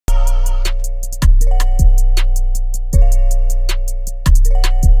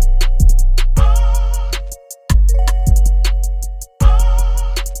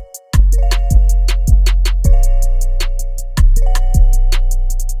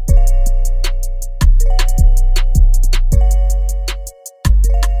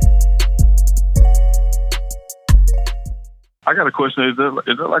I got a question. Is there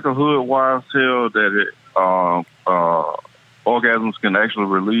like a hood wives' tale that orgasms can actually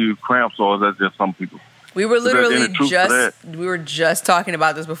relieve cramps, or is that just some people? We were just talking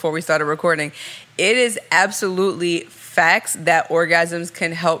about this before we started recording. It is absolutely facts that orgasms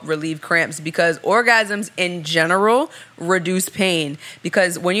can help relieve cramps, because orgasms in general reduce pain,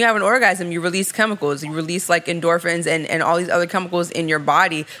 because when you have an orgasm, you release chemicals. You release like endorphins and all these other chemicals in your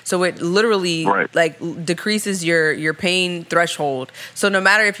body. So it literally like decreases your pain threshold. So no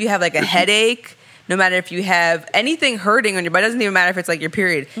matter if you have like a headache, no matter if you have anything hurting on your body, it doesn't even matter if it's like your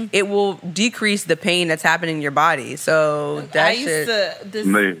period, it will decrease the pain that's happening in your body. So that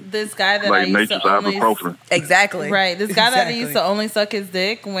this guy that I used to only exactly right. This guy that I used to only suck his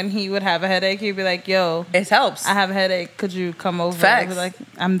dick when he would have a headache. He'd be like, "Yo, it helps. I have a headache. Could you come over?" Facts. I'd be like,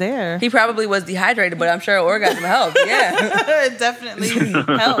 "I'm there." He probably was dehydrated, but I'm sure an orgasm helped. Yeah, it definitely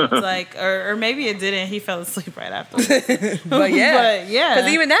helped. Like, or maybe it didn't. He fell asleep right after. but yeah, because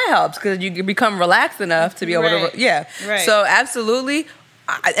even that helps, because you can become relaxed enough to be able to so absolutely.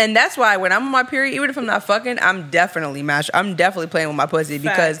 And that's why when I'm on my period, even if I'm not fucking, I'm definitely playing with my pussy,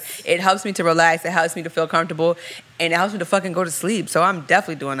 because it helps me to relax, it helps me to feel comfortable, and it helps me to fucking go to sleep. So I'm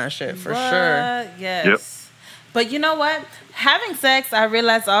definitely doing that shit for sure. Yes. Yep. But you know what, having sex, I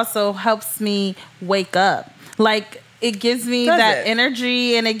realize, also helps me wake up. Like, it gives me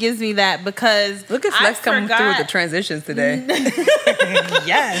energy, and it gives me that, because look at Flex coming through with the transitions today.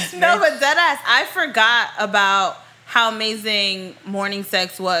 Yes. No, but deadass, I forgot about how amazing morning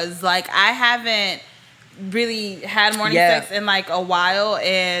sex was. Like, I haven't really had morning sex in like a while,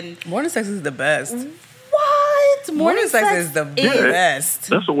 and morning sex is the best. What? Morning sex is the best.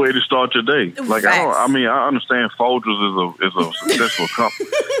 That's a way to start your day. Like, I understand Folgers is a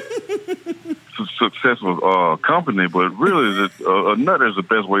successful company, but really, a nut is the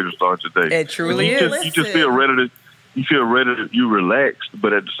best way to start your day. It truly is. You just feel ready to. You relaxed,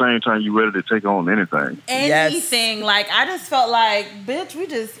 but at the same time, you ready to take on anything. Anything. Yes. Like, I just felt like, bitch, we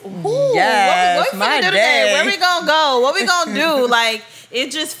just, what we finna do today? Where we gonna go? What we gonna do? Like,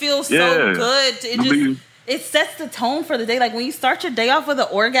 it just feels so good. It sets the tone for the day. Like, when you start your day off with an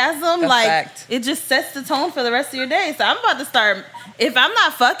orgasm, it just sets the tone for the rest of your day. So I'm about to start. If I'm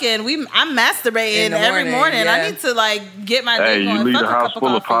not fucking, I'm masturbating every morning. I need to like get my day going. You leave the house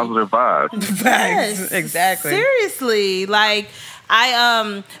full of positive vibes. Yes, exactly. Seriously, like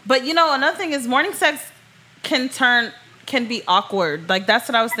but you know, another thing is morning sex can be awkward. Like, that's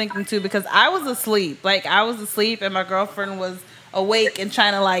what I was thinking too, because I was asleep. Like, I was asleep and my girlfriend was awake and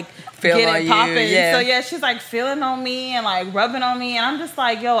trying to like get it popping. So she's like feeling on me and like rubbing on me, and I'm just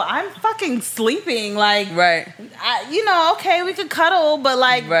like, yo, I'm fucking sleeping. Like, okay, we could cuddle, but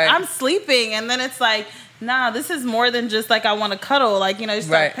like I'm sleeping. And then it's like, nah, this is more than just like I want to cuddle. Like, you know, you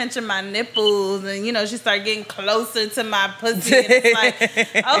start pinching my nipples, and you know, she started getting closer to my pussy. And it's like,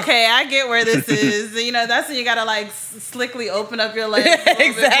 okay, I get where this is. And, you know, that's when you gotta like slickly open up your legs.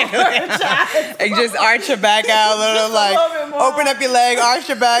 Exactly. And just arch your back out a little, like open up your leg, arch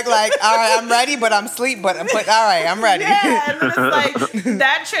your back, like, all right, I'm ready, but I'm asleep, but all right, I'm ready. Yeah, and then it's like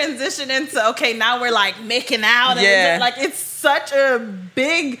that transition into, okay, now we're like making out, and like it's such a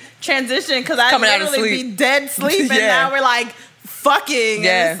big transition, because I literally be dead sleep, and now we're like fucking,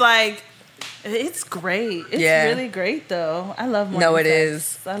 and it's like, it's great. It's really great, though. I love morning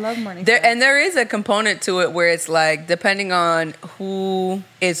sex. I love morning sex. And there is a component to it where it's like, depending on who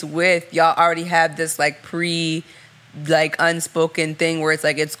it's with, y'all already have this like like unspoken thing where it's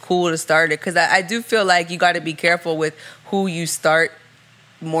like, it's cool to start it, because I do feel like you got to be careful with who you start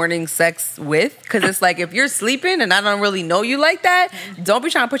morning sex with, because it's like, if you're sleeping and I don't really know you like that, don't be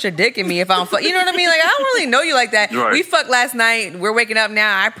trying to put your dick in me if I'm you know what I mean? Like, I don't really know you like that. We fucked last night, we're waking up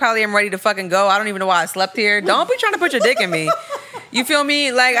now, I probably am ready to fucking go, I don't even know why I slept here. Don't be trying to put your dick in me. You feel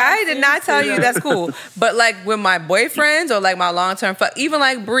me? Like, I did not tell you that's cool. But like with my boyfriends, or like my long-term even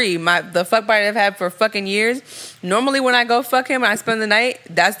like Bree, the fuck buddy I've had for fucking years, normally when I go fuck him and I spend the night,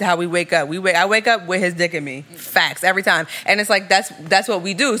 that's how we wake up. I wake up with his dick in me. Facts, every time. And it's like, that's what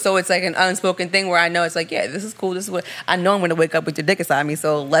we do. So it's like an unspoken thing where I know it's like, yeah, this is cool. This is what I know, I'm going to wake up with your dick inside me.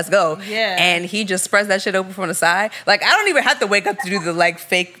 So let's go. Yeah. And he just spreads that shit open from the side. Like, I don't even have to wake up to do the like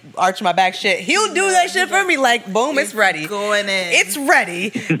fake arch my back shit. He'll do that shit for me. Like, boom, it's ready. Going in. It's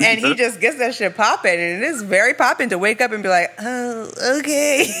ready. And he just gets that shit popping. And it is very popping to wake up and be like, oh,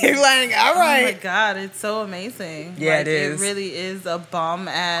 okay. Like, all right. Oh my God, it's so amazing. Yeah, like, it is. It really is a bomb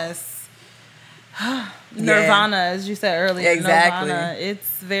ass Nirvana, as you said earlier. Exactly. Nirvana.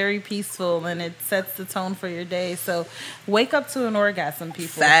 It's very peaceful, and it sets the tone for your day. So wake up to an orgasm,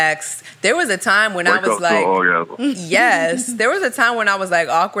 people. Facts. There was a time when I was like, yes, there was a time when I was like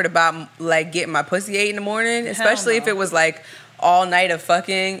awkward about like getting my pussy ate in the morning, especially if it was like all night of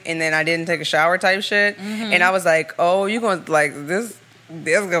fucking and then I didn't take a shower type shit. And I was like, oh, you going to like this.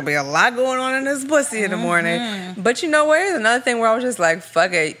 There's gonna be a lot going on in this pussy in the morning. But you know what? Here's another thing where I was just like,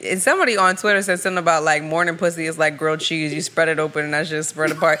 fuck it. And somebody on Twitter said something about like morning pussy is like grilled cheese. You spread it open and that shit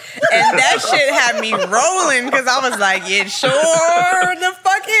spread apart. And that shit had me rolling because I was like, it sure the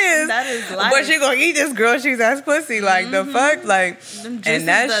fuck is. That is life. But you gonna eat this grilled cheese ass pussy. Like the fuck? Like, and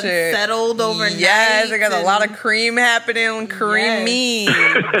that shit settled overnight. Yes, I got a lot of cream happening, creamy.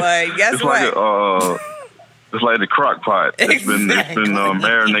 But guess it's what? Like it's like the crock pot. It's been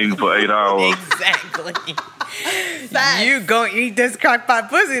marinating for 8 hours. Exactly. You gonna eat this crock pot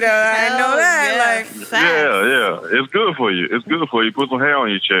pussy though. I know that. Yeah. Like, yeah. It's good for you. It's good for you. Put some hair on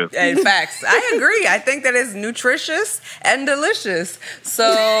your chest. Hey, facts. I agree. I think that it's nutritious and delicious.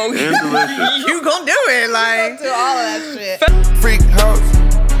 So you gonna do it. Like, do all of that shit. Freak house.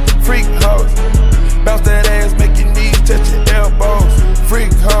 Bounce that ass.